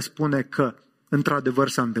 textul nu ne spune că într-adevăr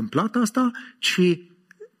s-a întâmplat asta, ci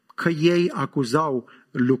că ei acuzau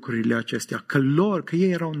lucrurile acestea, că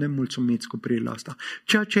ei erau nemulțumiți cu privirea asta.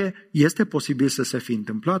 Ceea ce este posibil să se fi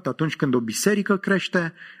întâmplat atunci când o biserică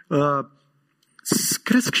crește,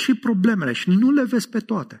 cresc și problemele și nu le vezi pe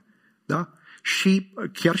toate. Da? Și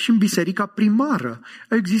chiar și în biserica primară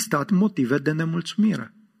au existat motive de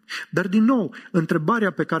nemulțumire. Dar din nou,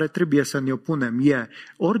 întrebarea pe care trebuie să ne o punem e,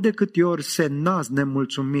 ori de câte ori se nasc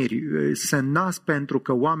nemulțumiri, se nasc pentru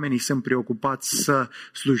că oamenii sunt preocupați să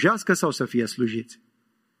slujească sau să fie slujiți?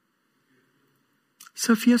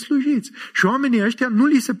 Să fie slujiți. Și oamenii ăștia nu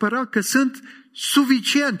li se părea că sunt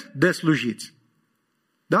suficient de slujiți.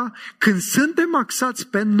 Da? Când suntem axați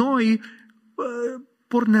pe noi,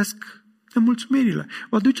 pornesc nemulțumirile.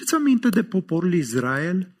 Vă aduceți aminte de poporul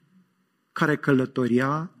Israel? care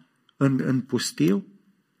călătoria în pustiu?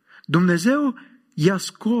 Dumnezeu i-a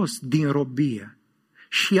scos din robie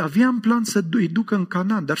și avea în plan să îi ducă în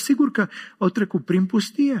Canaan, dar sigur că au trecut prin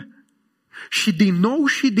pustie. Și din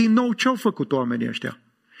nou ce au făcut oamenii ăștia?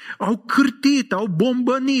 Au cârtit, au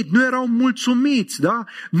bombănit, nu erau mulțumiți, da?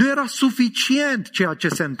 Nu era suficient ceea ce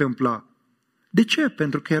se întâmpla. De ce?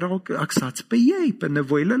 Pentru că erau axați pe ei, pe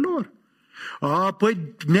nevoile lor.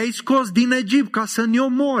 Păi ne-ai scos din Egipt ca să ne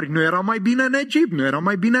omori, nu era mai bine în Egipt, nu era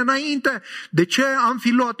mai bine înainte, de ce am fi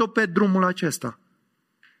luat-o pe drumul acesta?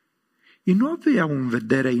 Ei nu aveau în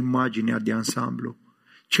vedere imaginea de ansamblu,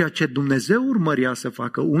 ceea ce Dumnezeu urmărea să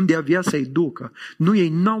facă, unde avea să-i ducă. Nu, ei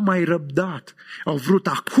n-au mai răbdat, au vrut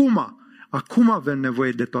acum avem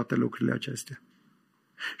nevoie de toate lucrurile acestea.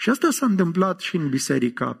 Și asta s-a întâmplat și în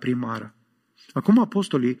biserica primară. Acum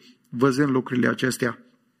apostolii, văzând lucrurile acestea,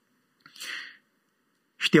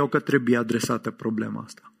 știau că trebuie adresată problema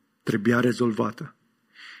asta, trebuia rezolvată.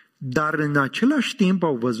 Dar în același timp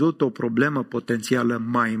au văzut o problemă potențială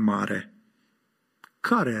mai mare.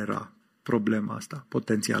 Care era problema asta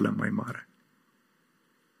potențială mai mare?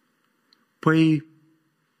 Păi,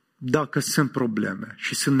 dacă sunt probleme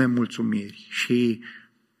și sunt nemulțumiri și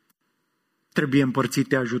trebuie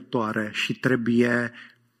împărțite ajutoare și trebuie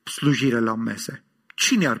slujire la mese,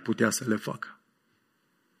 cine ar putea să le facă?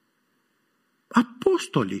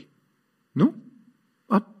 Apostolii, nu?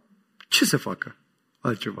 Ce să facă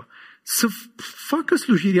altceva? Să facă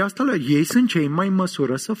slujirea asta, ei sunt cei mai în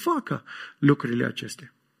măsură să facă lucrurile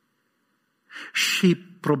acestea. Și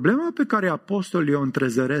problema pe care apostolii o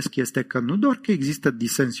întrezăresc este că nu doar că există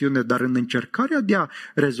disensiune, dar în încercarea de a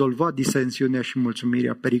rezolva disensiunea și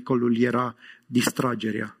mulțumirea, pericolul era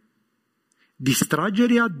distragerea.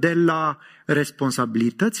 Distragerea de la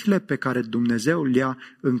responsabilitățile pe care Dumnezeu le-a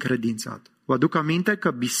încredințat. Vă aduc aminte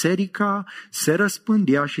că biserica se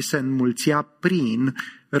răspândea și se înmulțea prin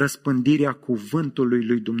răspândirea cuvântului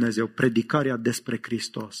lui Dumnezeu, predicarea despre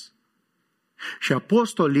Hristos. Și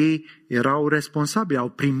apostolii erau responsabili, au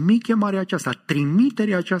primit chemarea aceasta,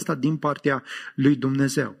 trimiterea aceasta din partea lui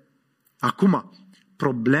Dumnezeu. Acum,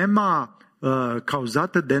 problema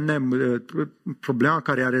problema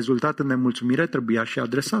care a rezultat în nemulțumire trebuia și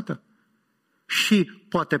adresată. Și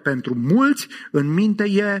poate pentru mulți în minte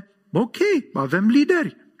e, ok, avem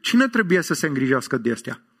lideri. Cine trebuie să se îngrijească de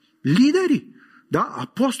astea? Liderii. Da?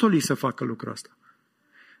 Apostolii să facă lucrul ăsta.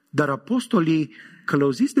 Dar apostolii,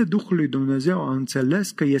 călăuziți de Duhul lui Dumnezeu, au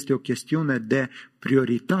înțeles că este o chestiune de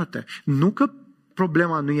prioritate. Nu că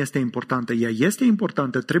problema nu este importantă, ea este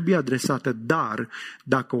importantă, trebuie adresată, dar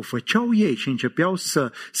dacă o făceau ei și începeau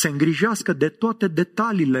să se îngrijească de toate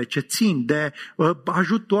detaliile ce țin de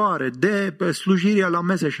ajutoare, de slujirea la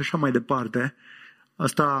mese și așa mai departe,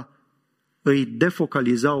 asta îi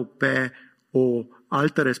defocalizau pe o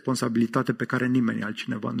altă responsabilitate pe care nimeni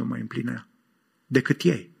altcineva nu mai împlinea decât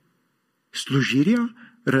ei. Slujirea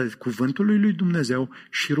cuvântului lui Dumnezeu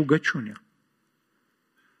și rugăciunea.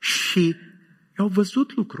 Și au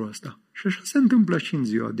văzut lucrul ăsta. Și așa se întâmplă și în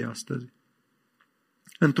ziua de astăzi.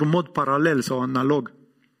 Într-un mod paralel sau analog,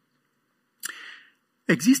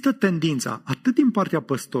 există tendința, atât din partea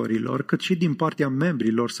păstorilor, cât și din partea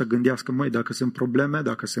membrilor, să gândească, măi, dacă sunt probleme,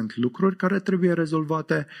 dacă sunt lucruri care trebuie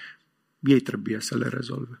rezolvate, ei trebuie să le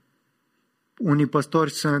rezolve. Unii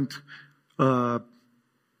păstori sunt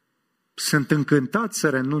încântați să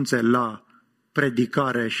renunțe la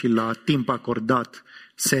predicare și la timp acordat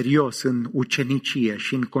serios în ucenicie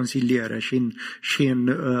și în consiliere și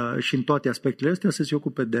în toate aspectele astea, să se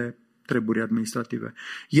ocupe de treburi administrative.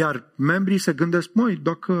 Iar membrii se gândesc, măi,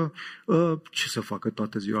 dacă ce să facă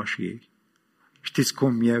toată ziua și ei? Știți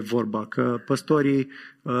cum e vorba, că păstorii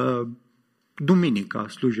duminica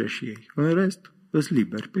slujește și ei. În rest, îs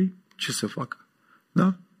liberi. Păi ce să facă?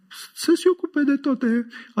 Da? Să se ocupe de toate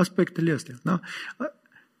aspectele astea. Da?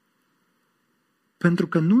 Pentru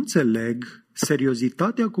că nu înțeleg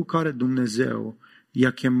seriozitatea cu care Dumnezeu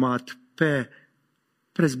i-a chemat pe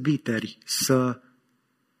prezbiteri să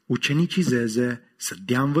ucenicizeze, să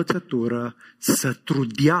dea învățătură, să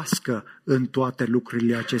trudească în toate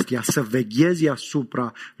lucrurile acestea, să vegheze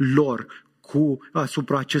asupra lor,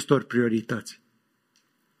 asupra acestor priorități.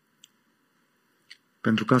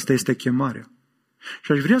 Pentru că asta este chemarea.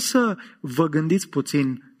 Și aș vrea să vă gândiți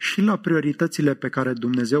puțin și la prioritățile pe care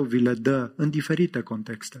Dumnezeu vi le dă în diferite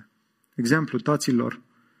contexte. Exemplu, taților,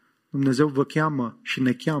 Dumnezeu vă cheamă și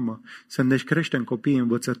ne cheamă să ne creștem copiii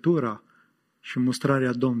învățătura și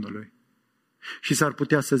mustrarea Domnului. Și s-ar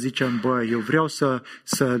putea să zicem, bă, eu vreau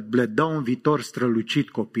să le dau un viitor strălucit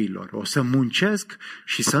copiilor. O să muncesc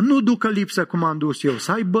și să nu ducă lipsă cum am dus eu,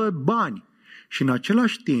 să aibă bani. Și în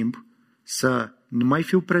același timp să nu mai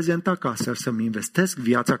fiu prezent acasă, să-mi investesc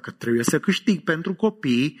viața, că trebuie să câștig pentru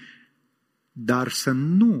copii, dar să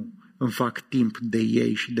nu îmi fac timp de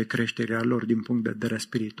ei și de creșterea lor din punct de vedere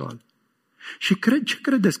spiritual. Și ce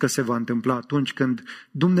credeți că se va întâmpla atunci când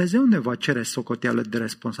Dumnezeu ne va cere socoteală de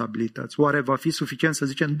responsabilități? Oare va fi suficient să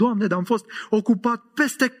zicem, Doamne, dar am fost ocupat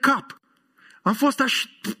peste cap. Am fost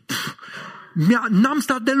n-am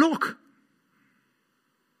stat deloc.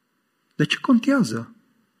 De ce contează?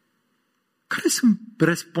 Care sunt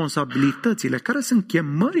responsabilitățile? Care sunt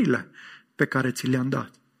chemările pe care ți le-am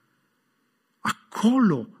dat?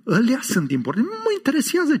 Acolo, ălea sunt importante. Nu mă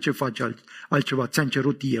interesează ce faci altceva. Ți-am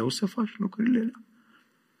cerut eu să faci lucrurile alea.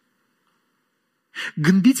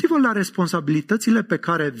 Gândiți-vă la responsabilitățile pe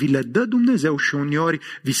care vi le dă Dumnezeu și uneori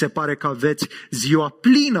vi se pare că aveți ziua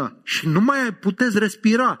plină și nu mai puteți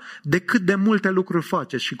respira de cât de multe lucruri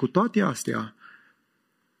faceți. Și cu toate astea,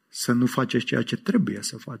 să nu faceți ceea ce trebuie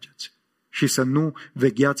să faceți. Și să nu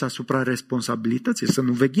vegheați asupra responsabilității, să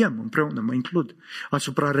nu veghem împreună, mă includ,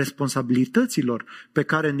 asupra responsabilităților pe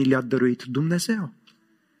care ni le-a dăruit Dumnezeu.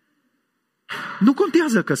 Nu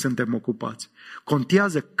contează că suntem ocupați,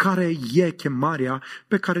 contează care e chemarea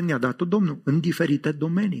pe care ne-a dat-o Domnul în diferite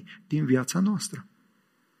domenii din viața noastră.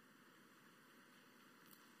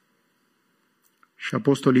 Și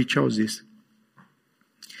apostolii ce au zis?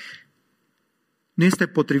 Nu este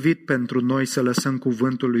potrivit pentru noi să lăsăm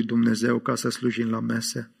cuvântul lui Dumnezeu ca să slujim la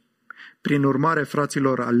mese. Prin urmare,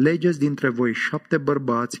 fraților, alegeți dintre voi 7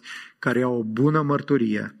 bărbați care au o bună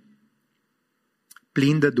mărturie,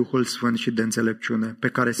 plini de Duhul Sfânt și de înțelepciune, pe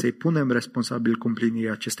care să-i punem responsabil cu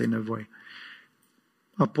împlinirea acestei nevoi.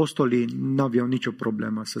 Apostolii nu aveau nicio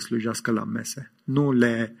problemă să slujească la mese. Nu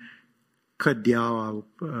le cădeau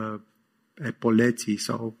epoleții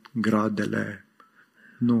sau gradele.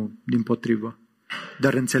 Nu, dimpotrivă.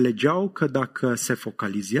 Dar înțelegeau că dacă se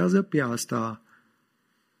focalizează pe asta,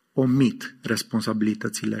 omit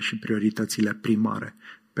responsabilitățile și prioritățile primare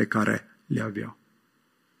pe care le aveau.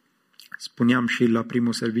 Spuneam și la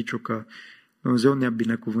primul serviciu că Dumnezeu ne-a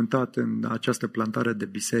binecuvântat în această plantare de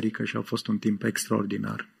biserică și a fost un timp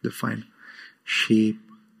extraordinar de fain. Și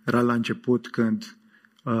era la început când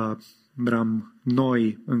eram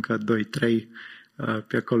noi, încă 2-3,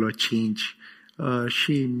 pe acolo 5,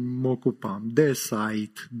 și mă ocupam de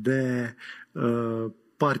site, de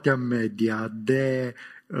partea media, de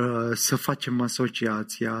să facem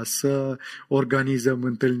asociația, să organizăm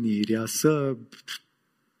întâlnirea,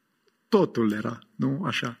 totul era, nu?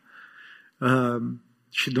 Așa.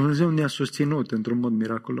 Și Dumnezeu ne-a susținut într-un mod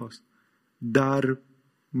miraculos. Dar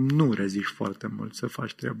nu reziști foarte mult să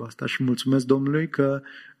faci treaba asta. Și mulțumesc Domnului că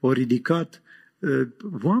au ridicat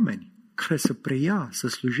oameni care să preia, să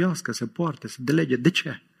slujească, să poarte, să delege. De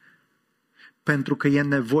ce? Pentru că e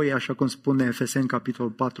nevoie, așa cum spune Efeseni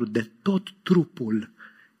capitolul 4, de tot trupul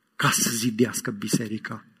ca să zidească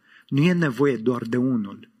biserica. Nu e nevoie doar de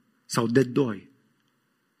unul sau de 2.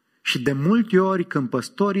 Și de multe ori când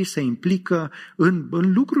păstorii se implică în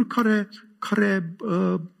lucruri care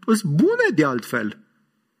sunt bune de altfel,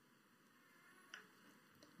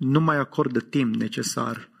 nu mai acordă timp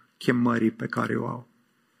necesar chemării pe care o au.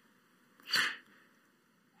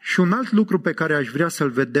 Și un alt lucru pe care aș vrea să-l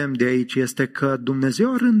vedem de aici este că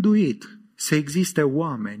Dumnezeu a rânduit să existe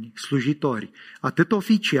oameni, slujitori, atât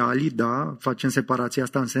oficiali, da, facem separația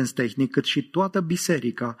asta în sens tehnic, cât și toată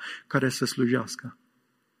biserica care să slujească.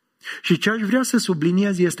 Și ce aș vrea să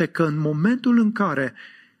subliniez este că în momentul în care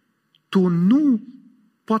tu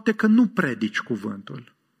poate că nu predici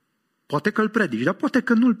cuvântul, poate că îl predici, dar poate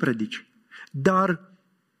că nu îl predici, dar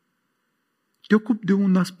te ocupi de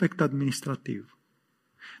un aspect administrativ.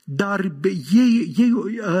 Dar ei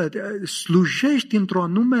slujești într-o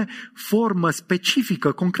anume formă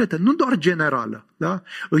specifică, concretă, nu doar generală. Da?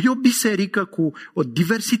 E o biserică cu o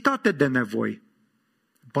diversitate de nevoi.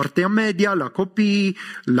 Partea media, la copii,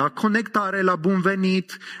 la conectare, la bun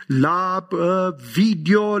venit, la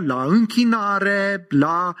video, la închinare,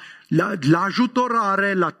 la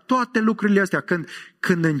ajutorare, la toate lucrurile astea.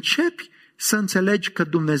 Când începi să înțelegi că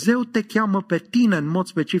Dumnezeu te cheamă pe tine în mod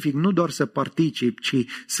specific, nu doar să participi, ci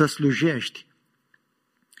să slujești,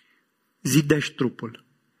 zidești trupul.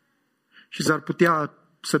 Și s-ar putea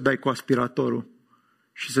să dai cu aspiratorul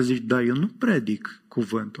și să zici, da, eu nu predic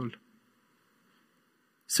cuvântul.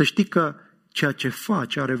 Să știi că ceea ce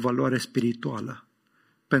faci are valoare spirituală.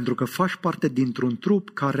 Pentru că faci parte dintr-un trup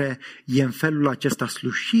care e în felul acesta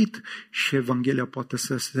slușit și Evanghelia poate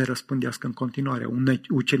să se răspândească în continuare.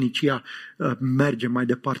 Ucenicia merge mai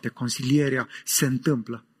departe, consilierea se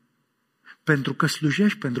întâmplă. Pentru că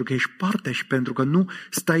slujești, pentru că ești parte și pentru că nu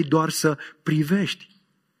stai doar să privești.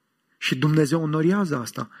 Și Dumnezeu onorează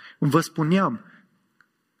asta. Vă spuneam,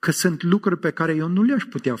 că sunt lucruri pe care eu nu le-aș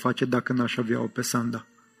putea face dacă n-aș avea-o pe Sanda.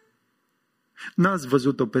 N-ați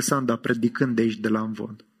văzut-o pe Sanda predicând de aici de la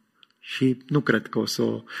Amvon. Și nu cred că o să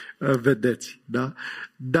o vedeți. Da?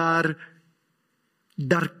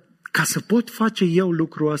 Dar ca să pot face eu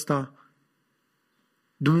lucrul ăsta,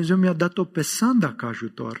 Dumnezeu mi-a dat-o pe Sanda ca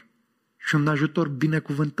ajutor. Și un ajutor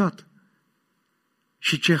binecuvântat.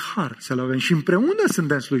 Și ce har să-l avem. Și împreună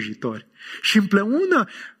suntem slujitori. Și împreună...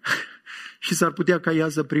 Și s-ar putea ca ea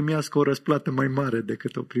să primească o răsplată mai mare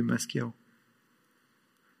decât o primesc eu.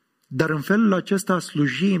 Dar în felul acesta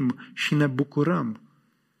slujim și ne bucurăm.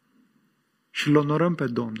 Și îl onorăm pe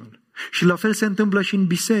Domnul. Și la fel se întâmplă și în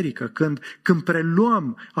biserică, când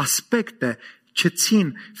preluăm aspecte ce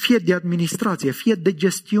țin fie de administrație, fie de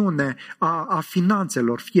gestiune a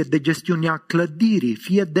finanțelor, fie de gestiunea clădirii,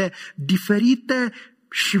 fie de diferite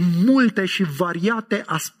și multe și variate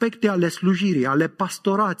aspecte ale slujirii, ale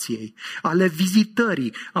pastorației, ale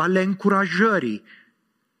vizitării, ale încurajării.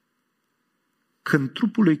 Când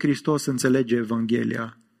trupul lui Hristos înțelege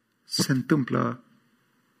Evanghelia, se întâmplă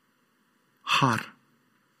har.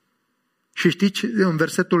 Și știți în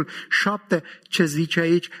versetul 7 ce zice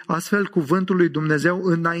aici? Astfel cuvântul lui Dumnezeu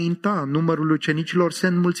înainta, numărul ucenicilor se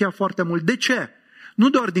înmulțea foarte mult. De ce? Nu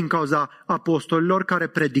doar din cauza apostolilor care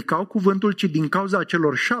predicau cuvântul, ci din cauza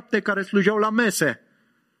celor 7 care slujeau la mese.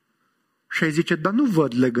 Și ai zice, dar nu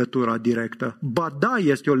văd legătura directă. Ba da,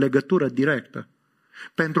 este o legătură directă.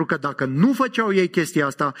 Pentru că dacă nu făceau ei chestia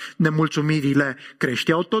asta, nemulțumirile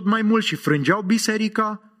creșteau tot mai mult și frângeau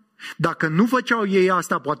biserica. Dacă nu făceau ei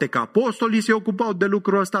asta, poate că apostolii se ocupau de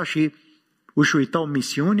lucrul ăsta și își uitau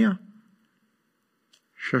misiunea.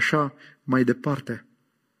 Și așa mai departe.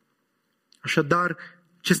 Așadar,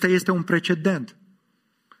 acesta este un precedent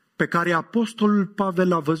pe care apostolul Pavel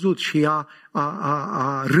l-a văzut și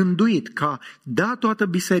a rânduit ca da toată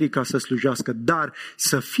biserica să slujească, dar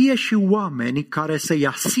să fie și oameni care să-i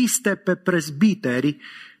asiste pe prezbiteri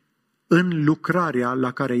în lucrarea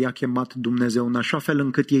la care i-a chemat Dumnezeu, în așa fel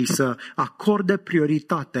încât ei să acorde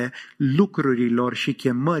prioritate lucrurilor și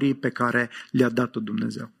chemării pe care le-a dat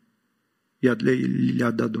Dumnezeu.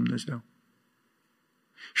 Le-a dat Dumnezeu.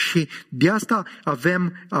 Și de asta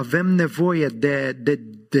avem nevoie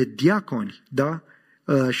de diaconi, da?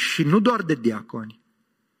 Și nu doar de diaconi.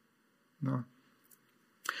 Da?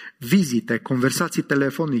 Vizite, conversații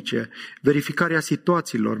telefonice, verificarea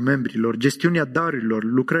situațiilor membrilor, gestiunea darurilor,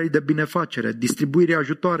 lucrării de binefacere, distribuirea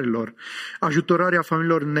ajutoarelor, ajutorarea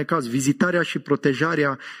familiilor în necaz, vizitarea și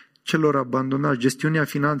protejarea celor abandonați, gestiunea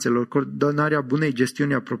finanțelor, coordonarea bunei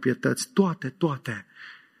gestiuni a proprietății, toate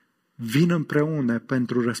vin împreună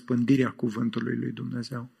pentru răspândirea cuvântului lui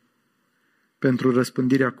Dumnezeu. Pentru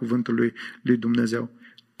răspândirea cuvântului lui Dumnezeu.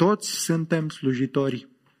 Toți suntem slujitori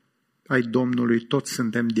ai Domnului, toți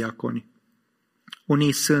suntem diaconi.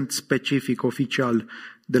 Unii sunt specific, oficial,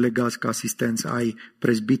 delegați ca asistenți ai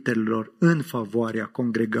prezbiterilor în favoarea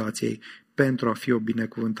congregației pentru a fi o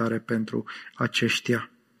binecuvântare pentru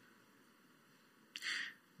aceștia.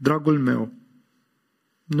 Dragul meu,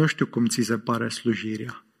 nu știu cum ți se pare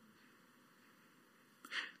slujirea.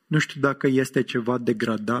 Nu știu dacă este ceva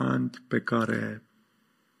degradant pe care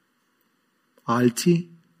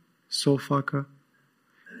alții să o facă.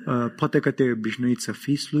 Poate că te-ai obișnuit să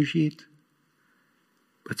fii slujit.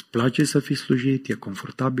 Îți place să fii slujit, e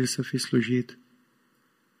confortabil să fii slujit.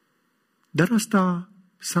 Dar asta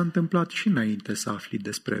s-a întâmplat și înainte să afli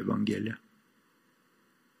despre Evanghelia.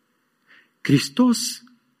 Hristos,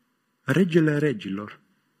 regele regilor,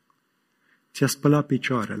 ți-a spălat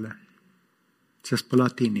picioarele. Ți-a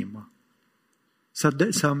spălat inima.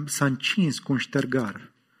 S-a încins cu un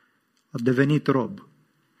ștergar. A devenit rob.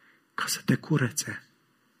 Ca să te curețe.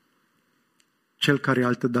 Cel care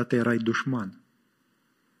altădată erai dușman.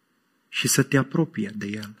 Și să te apropie de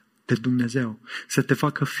El, de Dumnezeu. Să te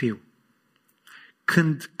facă fiu.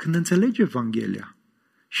 Când înțelegi Evanghelia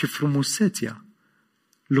și frumusețea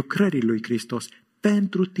lucrării lui Hristos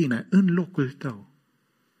pentru tine, în locul tău,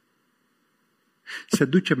 se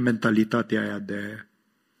duce mentalitatea aia de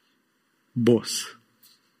boss.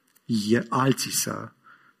 E alții să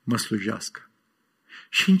mă slujească.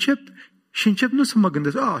 Și încep nu să mă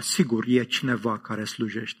gândesc, sigur, e cineva care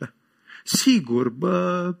slujește. Sigur,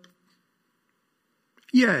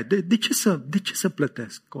 de ce să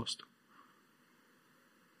plătesc costul?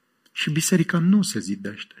 Și biserica nu se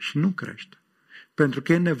zidește și nu crește. Pentru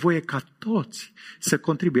că e nevoie ca toți să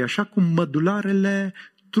contribuie. Așa cum mădularele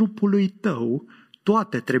trupului tău,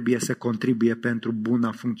 toate trebuie să contribuie pentru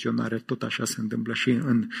buna funcționare. Tot așa se întâmplă și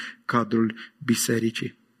în cadrul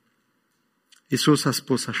bisericii. Iisus a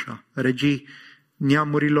spus așa, regii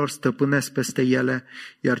neamurilor stăpânesc peste ele,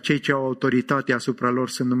 iar cei ce au autoritate asupra lor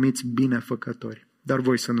sunt numiți binefăcători. Dar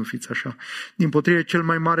voi să nu fiți așa. Dimpotrivă, cel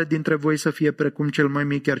mai mare dintre voi să fie precum cel mai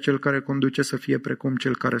mic, iar cel care conduce să fie precum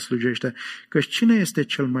cel care slujește. Căci cine este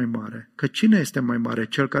cel mai mare? Că cine este mai mare?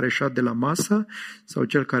 Cel care șade la masă sau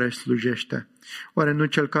cel care slujește? Oare nu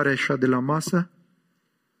cel care șade la masă?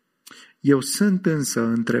 Eu sunt însă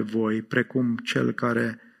între voi precum cel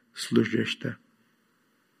care slujește.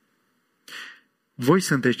 Voi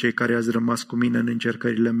sunteți cei care ați rămas cu mine în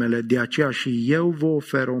încercările mele, de aceea și eu vă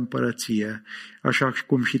ofer o împărăție, așa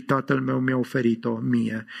cum și Tatăl meu mi-a oferit-o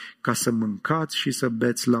mie, ca să mâncați și să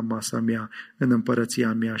beți la masa mea, în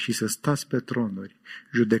împărăția mea și să stați pe tronuri,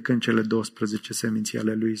 judecând cele 12 seminții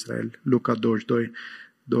ale lui Israel. Luca 22,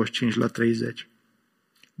 25-30.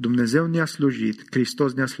 Dumnezeu ne-a slujit,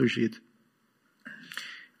 Hristos ne-a slujit,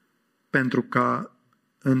 pentru ca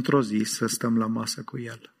într-o zi să stăm la masă cu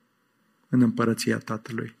El, în împărăția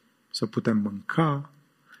Tatălui, să putem mânca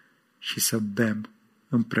și să bem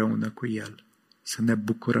împreună cu El, să ne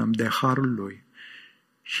bucurăm de harul Lui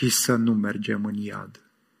și să nu mergem în iad.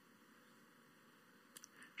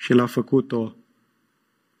 Și l-a făcut-o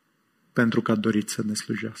pentru că a dorit să ne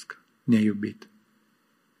slujească, ne-a iubit.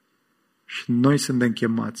 Și noi suntem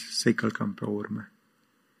chemați să-i călcăm pe urme.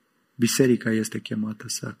 Biserica este chemată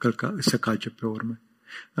să calce pe urme.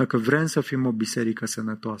 Dacă vrem să fim o biserică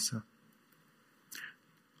sănătoasă,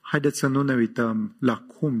 haideți să nu ne uităm la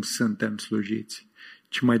cum suntem slujiți,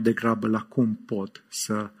 ci mai degrabă la cum pot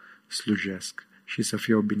să slujesc și să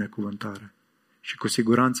fie o binecuvântare. Și cu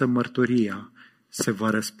siguranță mărturia se va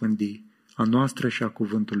răspândi a noastră și a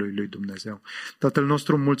cuvântului lui Dumnezeu. Tatăl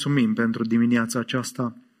nostru, mulțumim pentru dimineața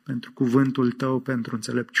aceasta, pentru cuvântul Tău, pentru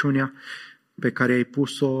înțelepciunea pe care ai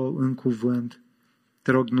pus-o în cuvânt.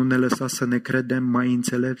 Te rog, nu ne lăsa să ne credem mai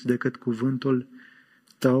înțelepți decât cuvântul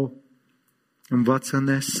Tău.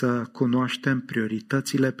 Învață-ne să cunoaștem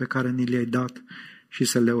prioritățile pe care ni le-ai dat și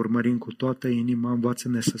să le urmărim cu toată inima.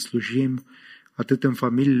 Învață-ne să slujim atât în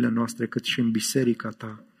familiile noastre cât și în biserica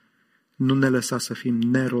Ta. Nu ne lăsa să fim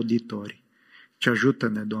neroditori, ci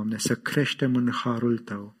ajută-ne, Doamne, să creștem în harul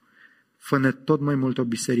Tău. Fă-ne tot mai mult o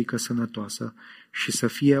biserică sănătoasă și să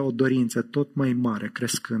fie o dorință tot mai mare,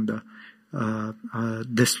 crescândă,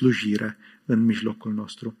 de slujire în mijlocul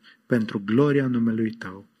nostru, pentru gloria numelui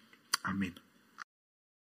Tău. Amin.